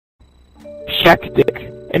Shack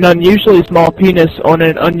dick. An unusually small penis on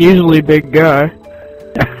an unusually big guy.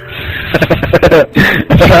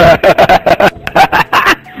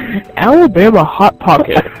 Alabama Hot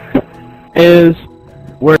Pocket is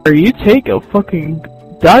where you take a fucking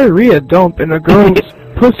diarrhea dump in a girl's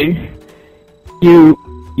pussy. You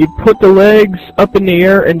put the legs up in the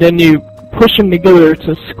air and then you push them together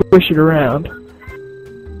to squish it around.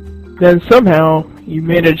 Then somehow you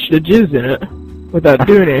manage to jizz in it without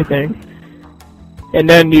doing anything. And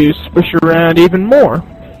then you squish around even more.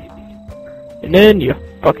 And then you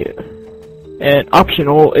fuck it. And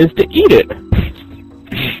optional is to eat it.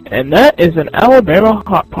 And that is an Alabama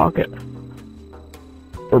Hot Pocket.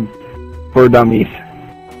 For dummies.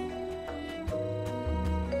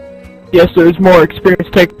 Yes, there's more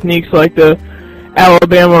experienced techniques like the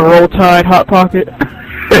Alabama Roll Tide Hot Pocket.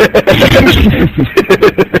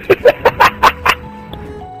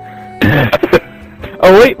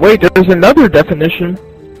 Oh wait, there's another definition.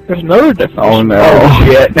 Oh no. Oh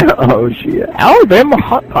shit. Oh shit. Alabama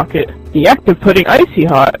Hot Pocket. The act of putting icy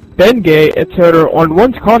hot, Bengay, etc. on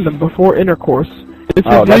one's condom before intercourse. This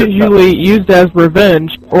is usually used as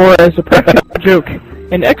revenge or as a practical joke.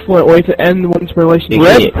 An excellent way to end one's relationship.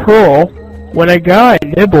 Red pearl, when a guy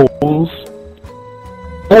nibbles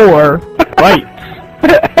or bites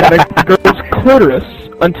at a girl's clitoris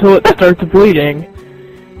until it starts bleeding.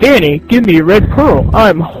 Danny, give me red pearl.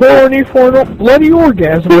 I'm horny for a bloody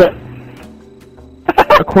orgasm.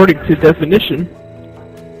 According to definition.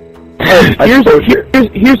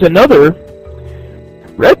 Here's another.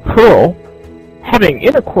 Red pearl, having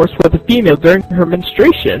intercourse with a female during her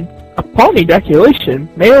menstruation. Upon ejaculation,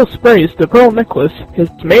 male sprays the pearl necklace, his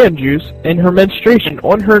man juice, and her menstruation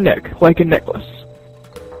on her neck like a necklace.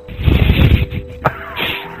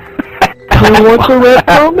 Who wants a red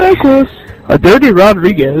pearl necklace? A dirty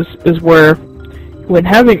Rodriguez is where, when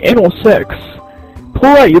having anal sex,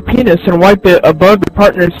 pull out your penis and wipe it above your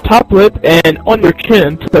partner's top lip and on your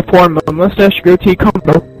chin to form a mustache goatee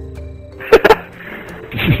combo.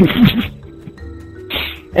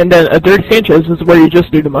 And then a dirty Sanchez is where you just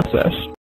do the mustache.